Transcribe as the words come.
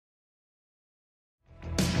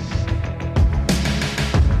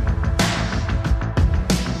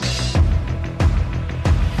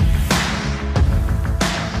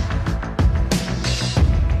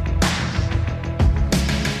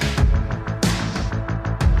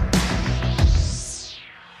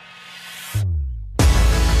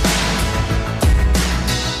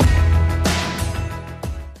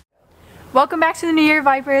Welcome back to the New Year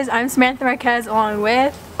Vipers. I'm Samantha Marquez along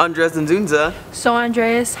with Andres and Zunza. So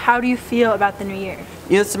Andres, how do you feel about the new year?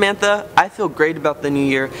 You know, Samantha, I feel great about the new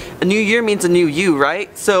year. A new year means a new you,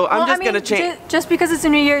 right? So I'm just gonna change. Just because it's a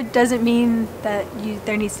new year doesn't mean that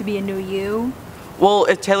there needs to be a new you. Well,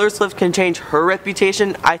 if Taylor Swift can change her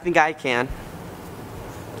reputation, I think I can.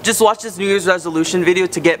 Just watch this New Year's resolution video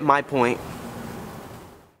to get my point.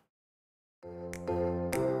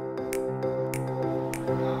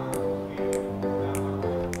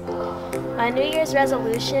 My New Year's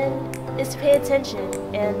resolution is to pay attention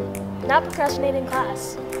and not procrastinate in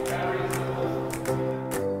class.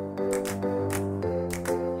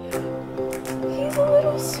 He's a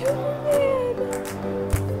little Superman.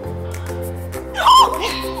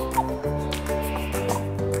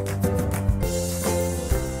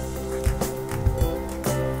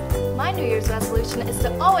 My New Year's resolution is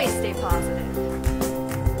to always stay positive.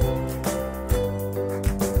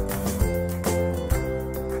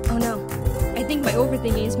 Oh no, I think my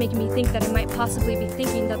overthinking is making me think that I might possibly be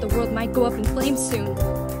thinking that the world might go up in flames soon.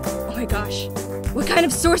 Oh my gosh, what kind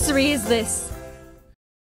of sorcery is this?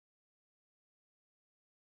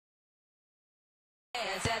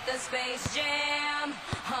 At the Space Jam.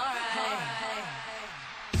 All right.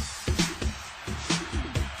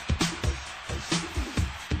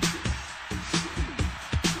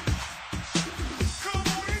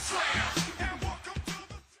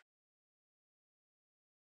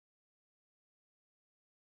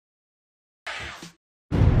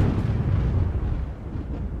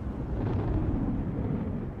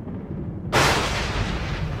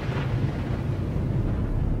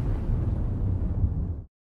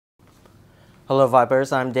 Hello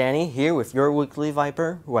Vipers, I'm Danny here with your weekly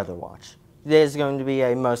Viper Weather Watch. Today is going to be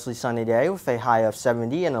a mostly sunny day with a high of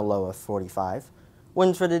 70 and a low of 45.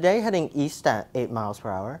 Winds for today heading east at 8 miles per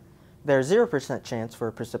hour. There's 0% chance for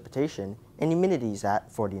precipitation and humidity is at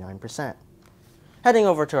 49%. Heading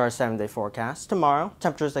over to our 7-day forecast, tomorrow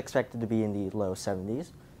temperatures expected to be in the low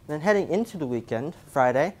 70s. Then heading into the weekend,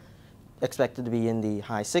 Friday expected to be in the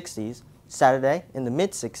high 60s, Saturday in the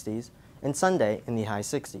mid 60s, and Sunday in the high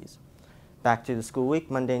 60s. Back to the school week,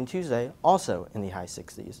 Monday and Tuesday, also in the high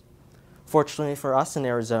 60s. Fortunately for us in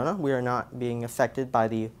Arizona, we are not being affected by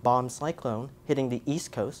the bomb cyclone hitting the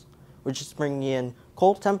East Coast, which is bringing in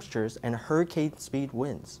cold temperatures and hurricane speed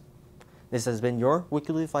winds. This has been your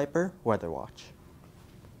Weekly Viper Weather Watch.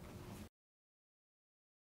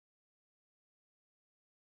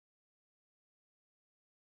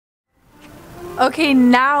 Okay,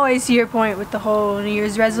 now I see your point with the whole New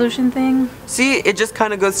Year's resolution thing. See, it just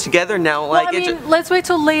kind of goes together now. Well, I mean, let's wait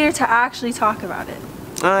till later to actually talk about it.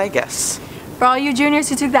 I guess. For all you juniors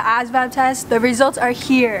who took the ASVAB test, the results are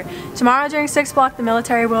here. Tomorrow during 6 o'clock, the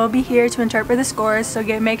military will be here to interpret the scores, so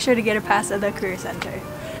make sure to get a pass at the Career Center.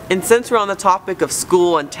 And since we're on the topic of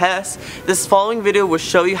school and tests, this following video will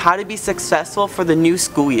show you how to be successful for the new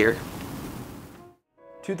school year.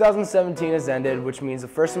 2017 has ended, which means the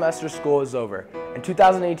first semester of school is over, and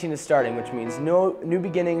 2018 is starting, which means new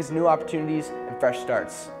beginnings, new opportunities, and fresh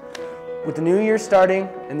starts. With the new year starting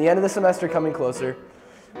and the end of the semester coming closer,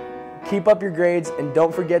 keep up your grades and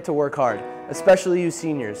don't forget to work hard, especially you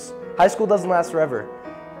seniors. High school doesn't last forever,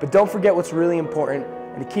 but don't forget what's really important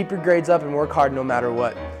and to keep your grades up and work hard no matter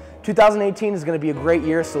what. 2018 is going to be a great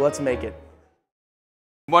year, so let's make it.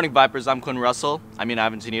 Good morning, Vipers. I'm Quinn Russell. Ivan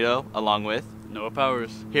Tonito, along with Noah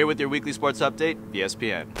Powers. Here with your weekly sports update,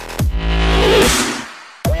 VSPN.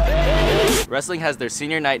 Wrestling has their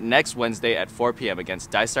senior night next Wednesday at 4 p.m.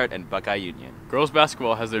 against Dysart and Buckeye Union. Girls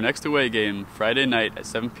basketball has their next away game Friday night at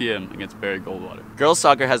 7 p.m. against Barry Goldwater. Girls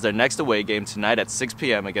soccer has their next away game tonight at 6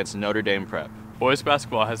 p.m. against Notre Dame Prep. Boys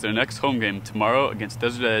basketball has their next home game tomorrow against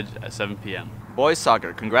Desert Edge at 7 p.m. Boys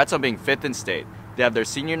soccer, congrats on being 5th in state. They have their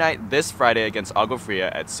senior night this Friday against Agua Fria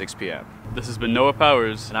at 6 p.m. This has been Noah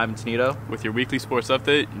Powers and Ivan Tonito with your weekly sports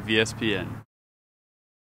update, VSPN.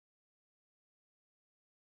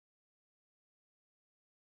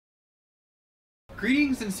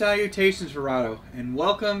 Greetings and salutations, Verado, and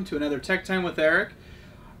welcome to another Tech Time with Eric.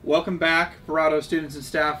 Welcome back, Verado students and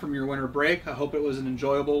staff, from your winter break. I hope it was an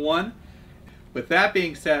enjoyable one. With that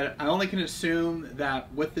being said, I only can assume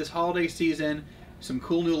that with this holiday season, some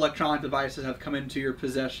cool new electronic devices have come into your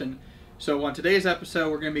possession. So on today's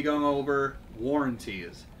episode, we're going to be going over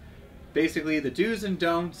warranties. Basically, the do's and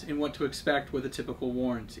don'ts and what to expect with a typical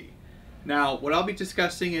warranty. Now, what I'll be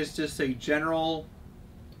discussing is just a general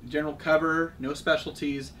cover, no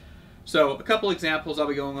specialties. So a couple examples I'll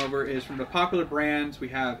be going over is from the popular brands. We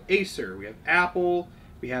have Acer, we have Apple,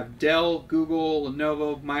 we have Dell, Google,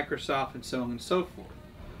 Lenovo, Microsoft, and so on and so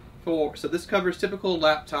forth. So this covers typical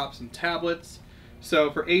laptops and tablets.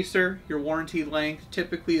 So for Acer, your warranty length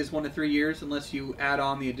typically is 1 to 3 years unless you add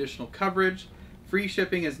on the additional coverage. Free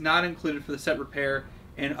shipping is not included for the set repair,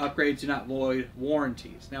 and upgrades do not void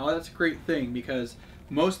warranties. Now that's a great thing because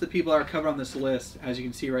most of the people that are covered on this list, as you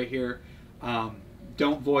can see right here,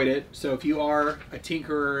 don't void it. So if you are a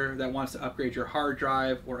tinkerer that wants to upgrade your hard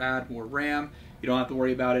drive or add more RAM, you don't have to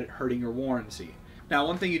worry about it hurting your warranty. Now,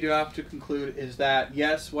 one thing you do have to conclude is that,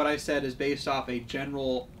 yes, what I said is based off a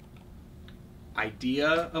general idea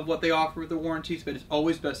of what they offer with the warranties, but it's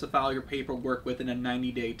always best to file your paperwork within a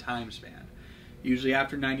 90-day time span. Usually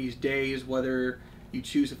after 90 days, whether you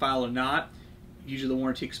choose to file or not, usually the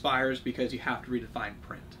warranty expires because you have to read the fine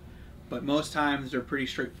print. But most times they're pretty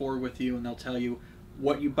straightforward with you, and they'll tell you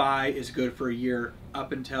what you buy is good for a year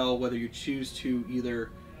up until whether you choose to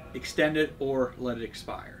either extend it or let it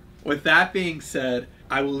expire. With that being said,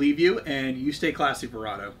 I will leave you, and you stay classy,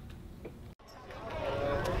 Verado.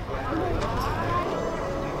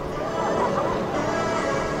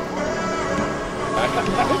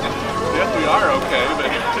 Yes, we are okay,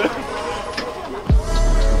 but...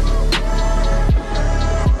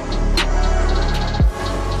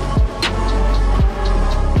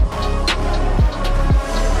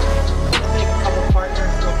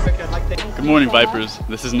 Good morning, Vipers.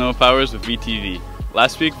 This is Noah Powers with VTV.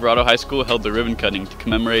 Last week, Verado High School held the ribbon cutting to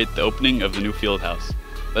commemorate the opening of the new field house.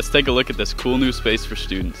 Let's take a look at this cool new space for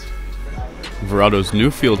students. Verado's new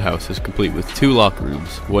field house is complete with 2 locker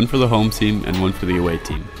rooms, one for the home team and one for the away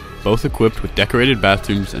team, both equipped with decorated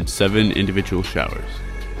bathrooms and 7 individual showers.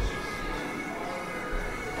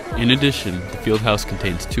 In addition, the field house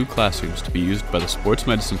contains 2 classrooms to be used by the sports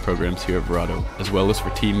medicine programs here at Verado, as well as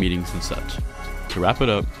for team meetings and such. To wrap it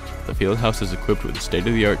up, the field house is equipped with a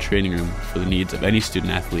state-of-the-art training room for the needs of any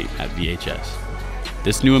student athlete at VHS.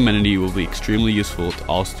 This new amenity will be extremely useful to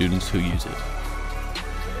all students who use it.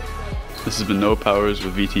 This has been Noah Powers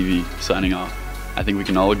with VTV, signing off. I think we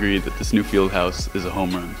can all agree that this new field house is a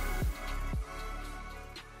home run.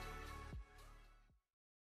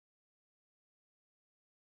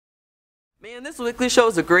 Man, this weekly show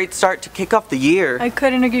is a great start to kick off the year. I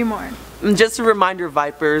couldn't agree more. And just a reminder,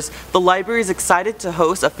 Vipers, the library is excited to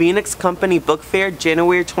host a Phoenix Company book fair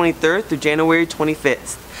January 23rd through January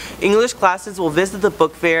 25th. English classes will visit the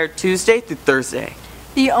book fair Tuesday through Thursday.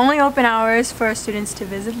 The only open hours for students to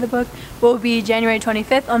visit the book will be January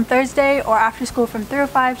 25th on Thursday or after school from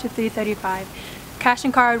 3:05 to 3:35. Cash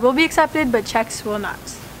and card will be accepted, but checks will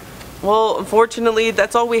not. Well, unfortunately,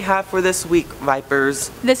 that's all we have for this week, Vipers.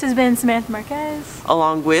 This has been Samantha Marquez.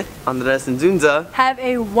 Along with Andres and Zunza. Have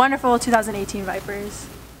a wonderful 2018, Vipers.